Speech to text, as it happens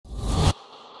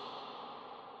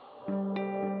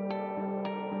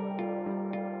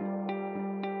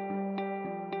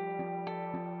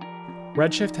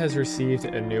Redshift has received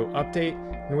a new update,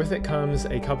 and with it comes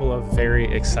a couple of very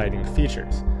exciting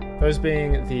features. Those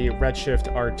being the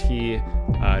Redshift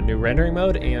RT new rendering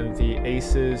mode and the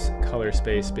ACES color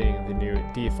space being the new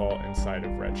default inside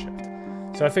of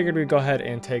Redshift. So I figured we'd go ahead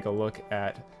and take a look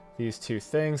at these two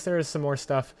things. There is some more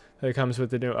stuff that comes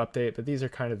with the new update, but these are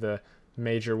kind of the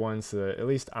major ones that at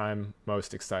least I'm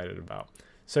most excited about.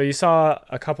 So you saw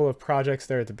a couple of projects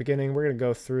there at the beginning. We're going to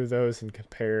go through those and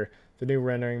compare the new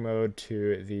rendering mode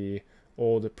to the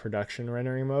old production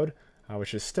rendering mode,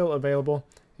 which is still available,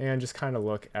 and just kind of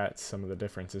look at some of the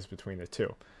differences between the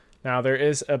two. Now, there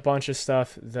is a bunch of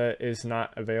stuff that is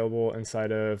not available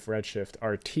inside of Redshift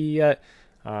RT yet,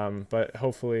 but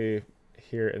hopefully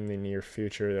here in the near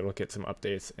future it'll get some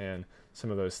updates and some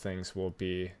of those things will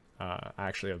be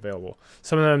actually available.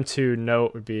 Some of them to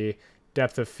note would be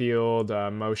depth of field,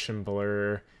 motion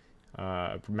blur,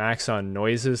 max on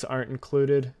noises aren't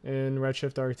included in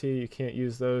Redshift RT. You can't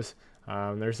use those.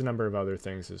 There's a number of other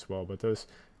things as well, but those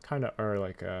kind of are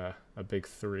like a big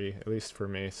three, at least for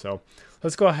me. So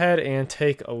let's go ahead and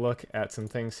take a look at some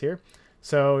things here.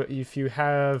 So if you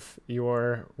have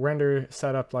your render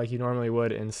set up like you normally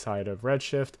would inside of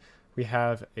Redshift, we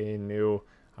have a new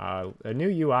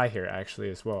UI here actually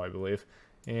as well, I believe,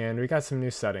 and we got some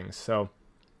new settings. So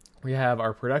we have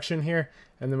our production here,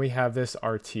 and then we have this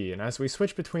RT. And as we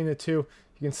switch between the two,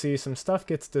 you can see some stuff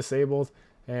gets disabled,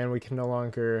 and we can no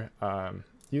longer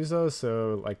use those.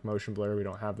 So like motion blur, we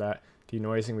don't have that.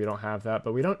 Denoising, we don't have that,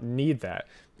 but we don't need that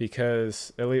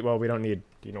because, well, we don't need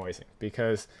denoising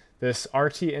because this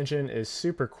RT engine is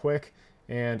super quick,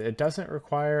 and it doesn't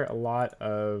require a lot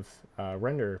of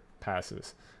render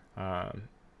passes. Yeah,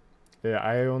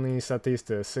 I only set these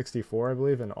to 64, I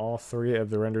believe, in all three of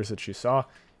the renders that you saw,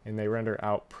 and they render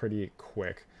out pretty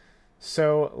quick.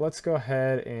 So let's go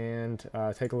ahead and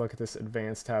take a look at this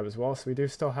advanced tab as well. So we do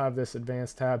still have this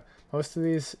advanced tab. Most of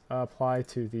these apply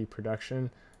to the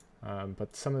production,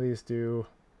 but some of these do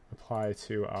apply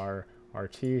to our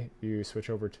RT. You switch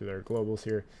over to their globals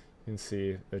here, you can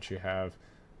see that you have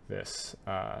this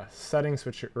settings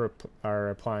which are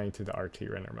applying to the RT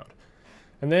render mode.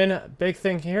 And then big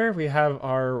thing here, we have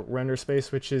our render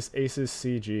space, which is ACES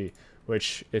CG,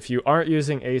 which if you aren't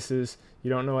using ACES, you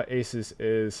don't know what ACES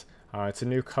is. It's a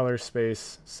new color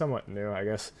space, somewhat new, I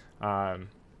guess,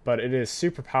 but it is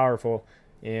super powerful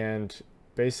and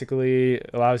basically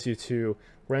allows you to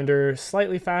render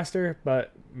slightly faster,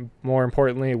 but more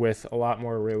importantly with a lot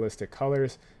more realistic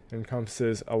colors. It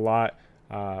encompasses a lot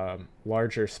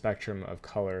larger spectrum of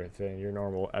color than your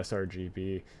normal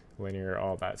sRGB, linear,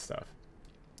 all that stuff.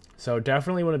 So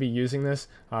definitely want to be using this.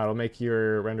 It'll make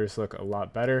your renders look a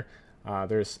lot better.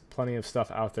 There's plenty of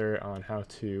stuff out there on how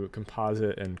to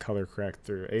composite and color correct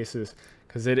through ACES,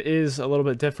 because it is a little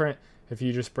bit different. If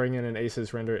you just bring in an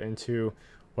ACES render into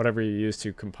whatever you use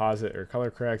to composite or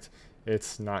color correct,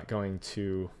 it's not going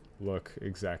to look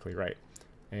exactly right.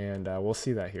 And we'll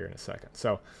see that here in a second.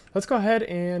 So let's go ahead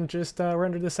and just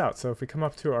render this out. So if we come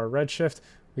up to our Redshift,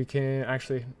 we can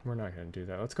actually, we're not going to do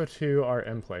that. Let's go to our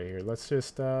mplay here. Let's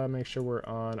just make sure we're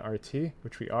on RT,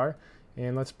 which we are.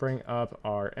 And let's bring up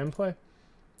our mplay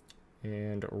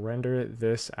and render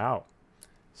this out.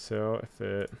 So if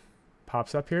it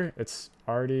pops up here, it's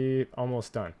already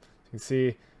almost done. You can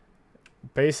see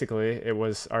basically it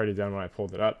was already done when I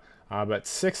pulled it up, but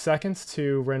 6 seconds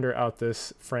to render out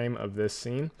this frame of this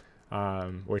scene,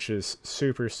 which is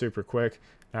super quick.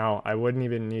 Now I wouldn't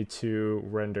even need to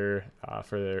render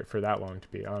for that long, to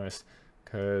be honest,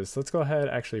 because let's go ahead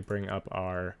and actually bring up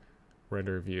our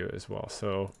render view as well.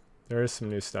 So there is some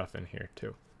new stuff in here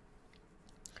too.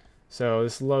 So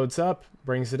this loads up,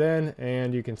 brings it in,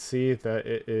 and you can see that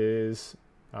it is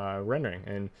rendering,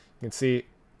 and you can see it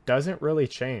doesn't really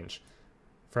change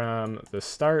from the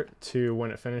start to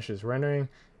when it finishes rendering.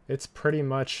 It's pretty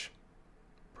much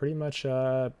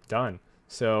done.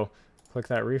 So click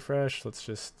that refresh. Let's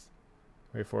just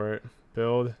wait for it.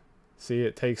 Build. See,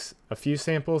 it takes a few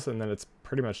samples and then it's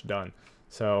pretty much done.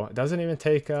 So it doesn't even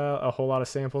take a whole lot of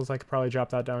samples. I could probably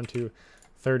drop that down to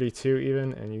 32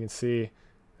 even, and you can see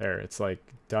there, it's like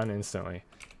done instantly.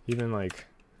 Even like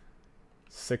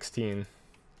 16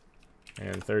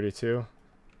 and 32,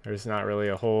 there's not really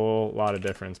a whole lot of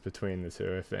difference between the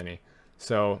two, if any.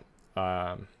 So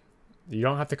you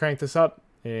don't have to crank this up,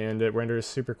 and it renders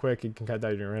super quick. You can cut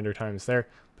down your render times there,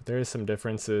 but there is some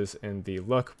differences in the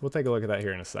look. We'll take a look at that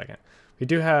here in a second. We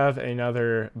do have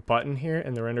another button here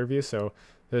in the render view. So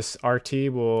this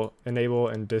RT will enable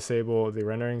and disable the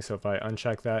rendering. So if I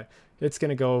uncheck that, it's going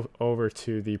to go over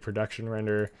to the production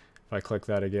render. If I click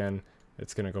that again,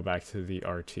 it's going to go back to the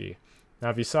RT. Now,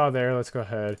 if you saw there, let's go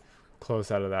ahead, close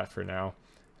out of that for now.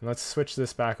 And let's switch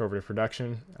this back over to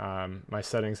production. My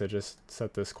settings, I just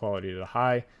set this quality to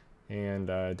high and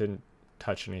didn't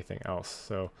touch anything else.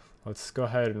 So let's go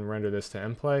ahead and render this to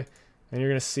mplay. And you're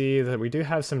going to see that we do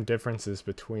have some differences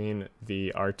between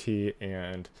the RT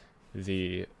and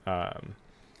the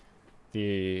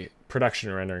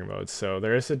production rendering modes. So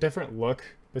there is a different look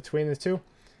between the two,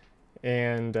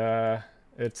 and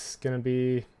it's going to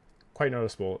be quite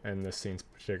noticeable in this scene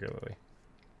particularly.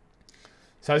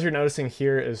 So as you're noticing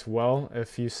here as well,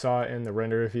 if you saw in the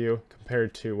render view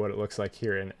compared to what it looks like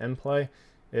here in mplay,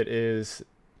 it is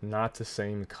not the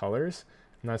same colors,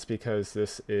 and that's because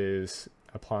this is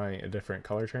applying a different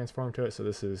color transform to it. So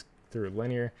this is through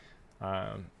linear,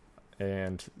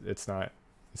 and it's not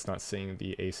seeing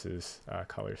the ACES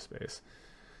color space.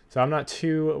 So I'm not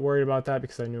too worried about that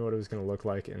because I knew what it was going to look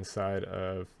like inside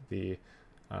of the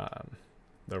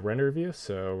render view.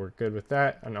 So we're good with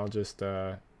that, and I'll just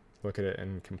look at it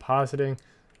in compositing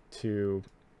to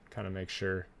kind of make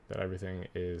sure that everything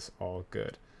is all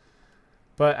good.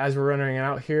 But as we're rendering it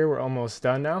out here, we're almost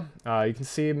done now. You can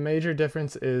see a major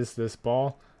difference is this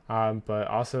ball, but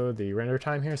also the render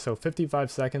time here. So 55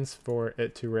 seconds for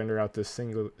it to render out this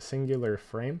singular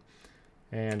frame.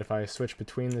 And if I switch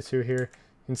between the two here,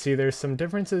 you can see there's some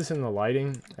differences in the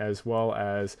lighting as well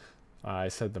as I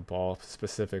said the ball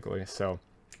specifically. So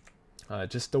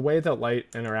just the way that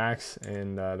light interacts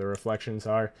and the reflections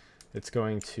are, it's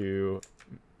going to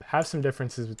have some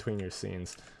differences between your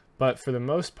scenes. But for the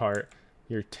most part,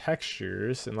 your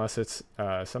textures, unless it's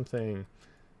something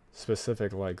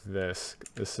specific like this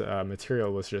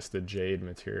material was just the jade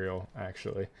material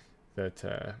actually that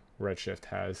Redshift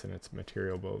has in its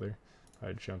material builder. If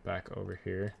I jump back over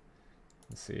here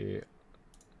and see,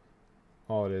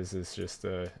 all it is just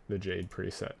the jade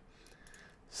preset.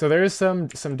 So there's some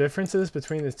differences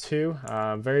between the two,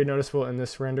 very noticeable in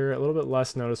this render, a little bit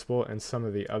less noticeable in some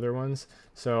of the other ones.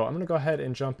 So I'm going to go ahead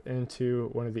and jump into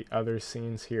one of the other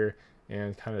scenes here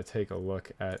and kind of take a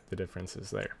look at the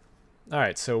differences there. All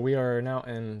right, so we are now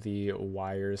in the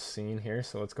wires scene here.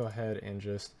 So let's go ahead and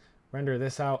just render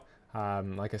this out.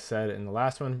 Like I said in the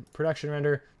last one, production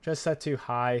render just set to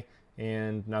high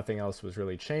and nothing else was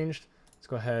really changed. Let's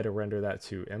go ahead and render that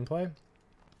to mplay.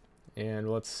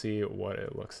 And let's see what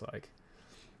it looks like.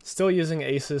 Still using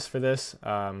ACES for this,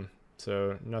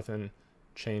 so nothing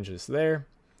changes there.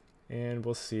 And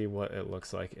we'll see what it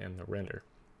looks like in the render.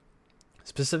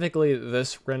 Specifically,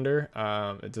 this render,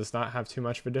 it does not have too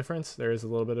much of a difference. There is a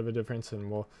little bit of a difference,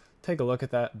 and we'll take a look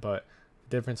at that, but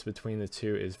the difference between the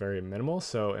two is very minimal.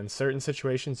 So in certain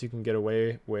situations, you can get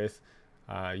away with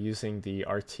using the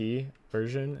RT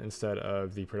version instead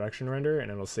of the production render, and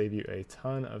it'll save you a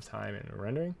ton of time in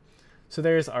rendering. So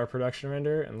there's our production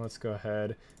render, and let's go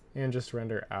ahead and just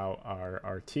render out our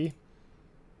RT.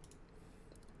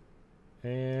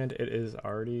 And it is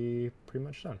already pretty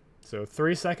much done. So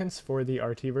 3 seconds for the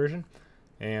RT version,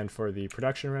 and for the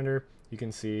production render, you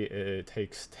can see it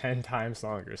takes 10 times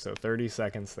longer, so 30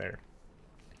 seconds there.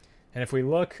 And if we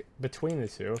look between the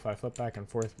two, if I flip back and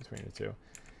forth between the two,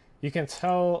 you can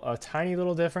tell a tiny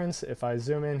little difference. If I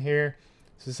zoom in here,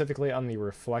 specifically on the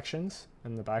reflections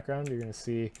in the background, you're going to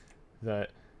see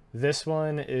that this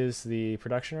one is the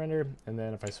production render, and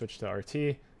then if I switch to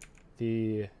RT,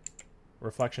 the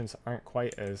reflections aren't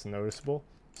quite as noticeable.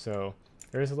 So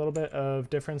there is a little bit of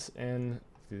difference in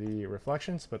the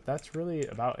reflections, but that's really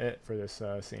about it for this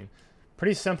scene.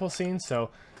 Pretty simple scene.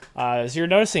 So as you're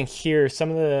noticing here,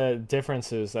 some of the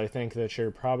differences I think that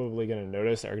you're probably going to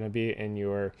notice are going to be in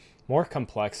your more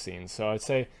complex scenes. So I'd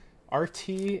say RT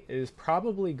is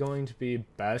probably going to be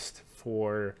best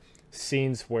for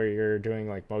scenes where you're doing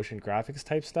like motion graphics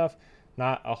type stuff,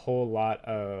 not a whole lot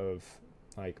of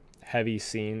like heavy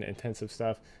scene intensive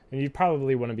stuff, and you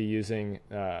probably want to be using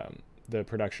the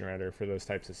production render for those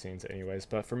types of scenes anyways.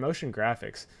 But for motion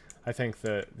graphics, I think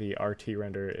that the RT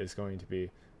render is going to be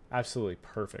absolutely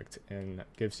perfect and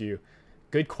gives you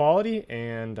good quality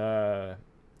and at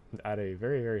a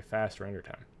very, very fast render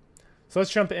time. So let's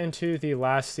jump into the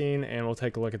last scene and we'll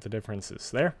take a look at the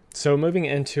differences there. So moving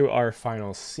into our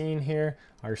final scene here,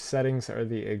 our settings are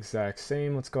the exact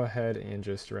same. Let's go ahead and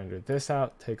just render this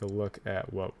out, take a look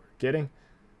at what we're getting.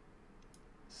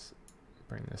 Let's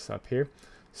bring this up here.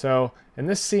 So in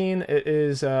this scene, it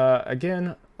is,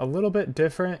 again, a little bit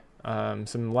different.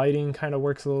 Some lighting kind of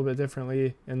works a little bit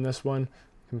differently in this one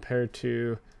compared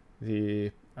to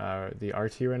the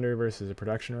RT render versus a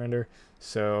production render.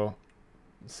 So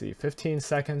let's see, 15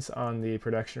 seconds on the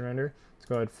production render. Let's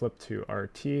go ahead and flip to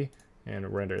RT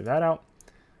and render that out.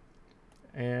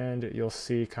 And you'll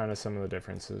see kind of some of the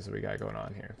differences we got going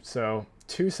on here. So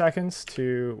 2 seconds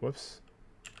to, whoops,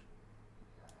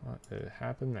 What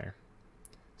happened there?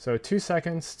 So 2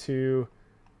 seconds to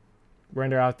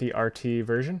render out the RT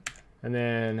version, and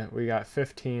then we got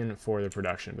 15 for the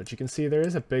production. But you can see there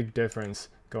is a big difference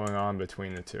going on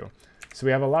between the two. So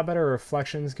we have a lot better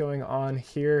reflections going on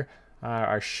here.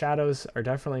 Our shadows are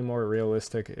definitely more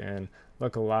realistic and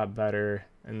look a lot better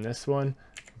in this one,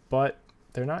 but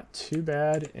they're not too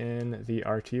bad in the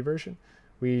RT version.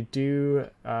 We do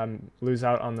lose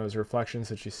out on those reflections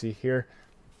that you see here,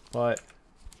 but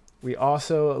we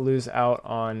also lose out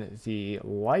on the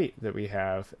light that we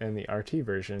have in the RT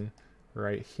version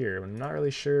right here. I'm not really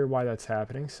sure why that's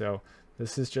happening. So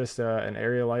this is just an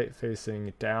area light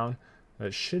facing down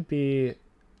that should be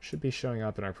showing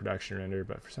up in our production render,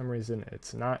 but for some reason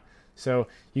it's not. So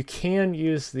you can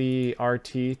use the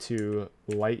RT to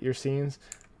light your scenes,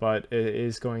 but it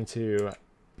is going to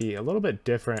be a little bit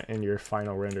different in your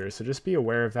final render. So just be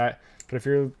aware of that. But if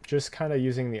you're just kind of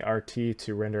using the RT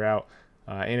to render out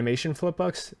animation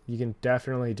flipbooks, you can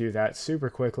definitely do that super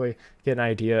quickly, get an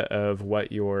idea of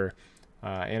what your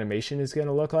animation is going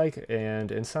to look like,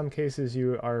 and in some cases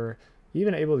you are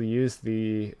even able to use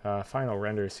the final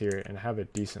renders here and have a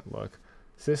decent look.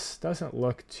 So this doesn't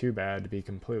look too bad, to be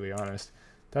completely honest.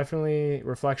 Definitely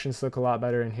reflections look a lot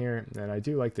better in here, and I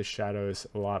do like the shadows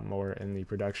a lot more in the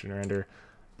production render,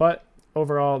 but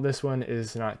overall this one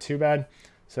is not too bad.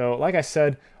 So like I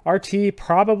said, RT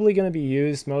probably going to be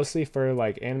used mostly for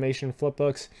like animation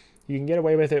flipbooks. You can get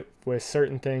away with it with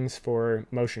certain things for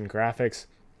motion graphics.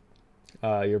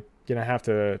 You're going to have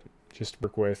to just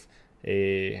work with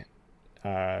a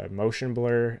motion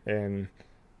blur and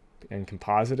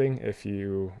compositing if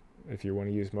you want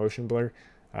to use motion blur,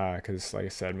 because like I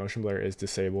said, motion blur is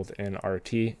disabled and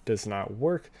RT does not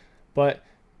work, but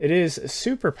it is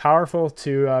super powerful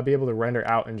to be able to render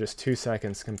out in just 2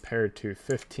 seconds compared to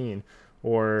 15,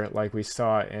 or like we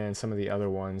saw in some of the other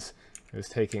ones, it was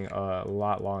taking a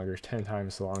lot longer, 10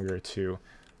 times longer to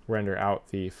render out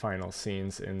the final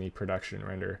scenes in the production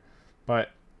render. But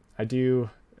I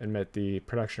do admit the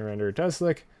production render does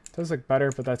look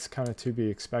better, but that's kind of to be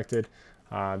expected.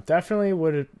 Definitely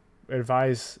would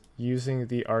advise using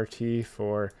the RT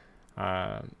for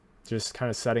just kind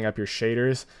of setting up your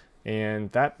shaders,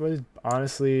 and that would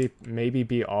honestly maybe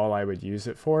be all I would use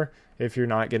it for if you're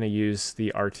not going to use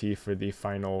the RT for the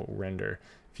final render.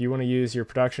 If you want to use your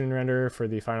production render for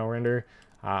the final render,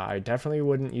 I definitely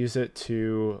wouldn't use it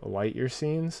to light your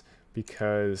scenes,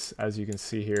 because as you can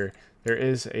see here, there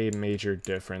is a major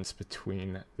difference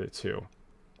between the two.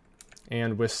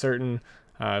 And with certain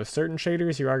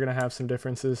shaders, you are going to have some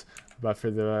differences, but for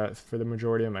the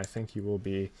majority of them, I think you will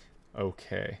be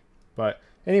okay. But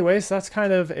anyways, that's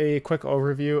kind of a quick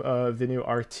overview of the new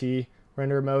RT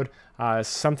render mode.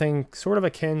 Something sort of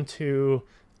akin to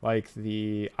like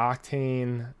the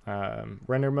Octane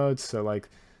render modes. So like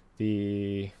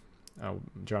I'm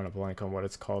drawing a blank on what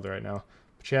it's called right now.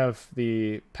 But you have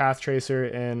the path tracer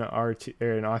in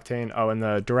Octane. Oh, and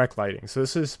the direct lighting. So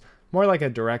this is more like a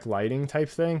direct lighting type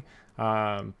thing.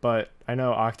 But I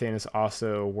know Octane is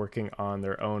also working on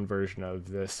their own version of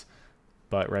this,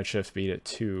 but Redshift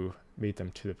beat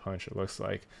them to the punch, it looks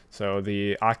like. So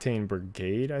the Octane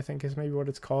Brigade, I think is maybe what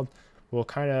it's called, will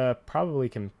kind of probably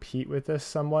compete with this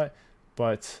somewhat,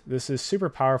 but this is super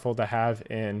powerful to have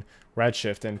in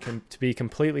Redshift. And to be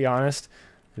completely honest,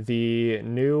 the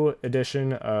new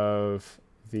edition of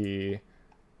the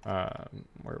where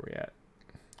are we at?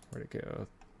 Where'd it go?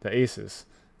 The Aces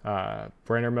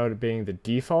render mode being the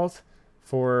default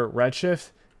for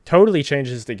Redshift totally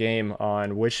changes the game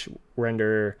on which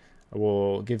render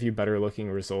will give you better looking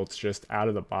results just out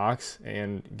of the box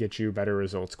and get you better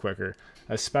results quicker,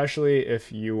 especially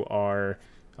if you are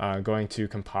going to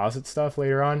composite stuff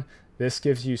later on. This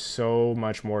gives you so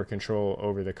much more control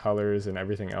over the colors and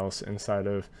everything else inside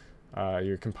of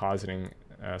your compositing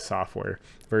software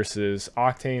versus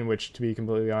Octane, which, to be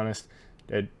completely honest,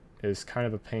 it is kind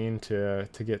of a pain to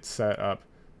get set up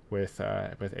with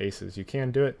Aces. You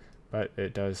can do it, but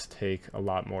it does take a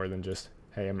lot more than just,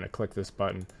 hey, I'm going to click this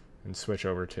button and switch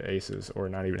over to Aces, or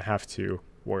not even have to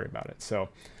worry about it. So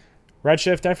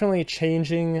Redshift definitely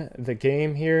changing the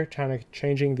game here,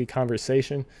 changing the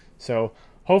conversation. So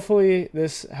hopefully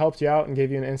this helped you out and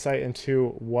gave you an insight into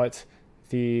what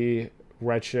the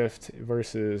Redshift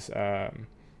versus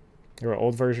your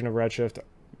old version of Redshift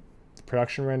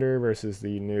production render versus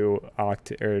the new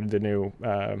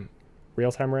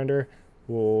real-time render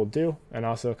will do, and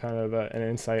also kind of an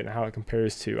insight on how it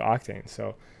compares to Octane.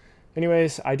 So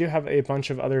anyways, I do have a bunch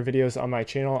of other videos on my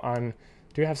channel I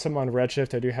do have some on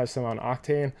Redshift, I do have some on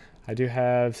Octane. I do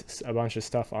have a bunch of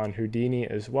stuff on Houdini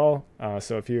as well.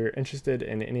 So if you're interested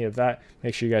in any of that,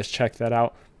 make sure you guys check that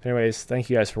out. Anyways, thank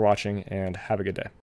you guys for watching and have a good day.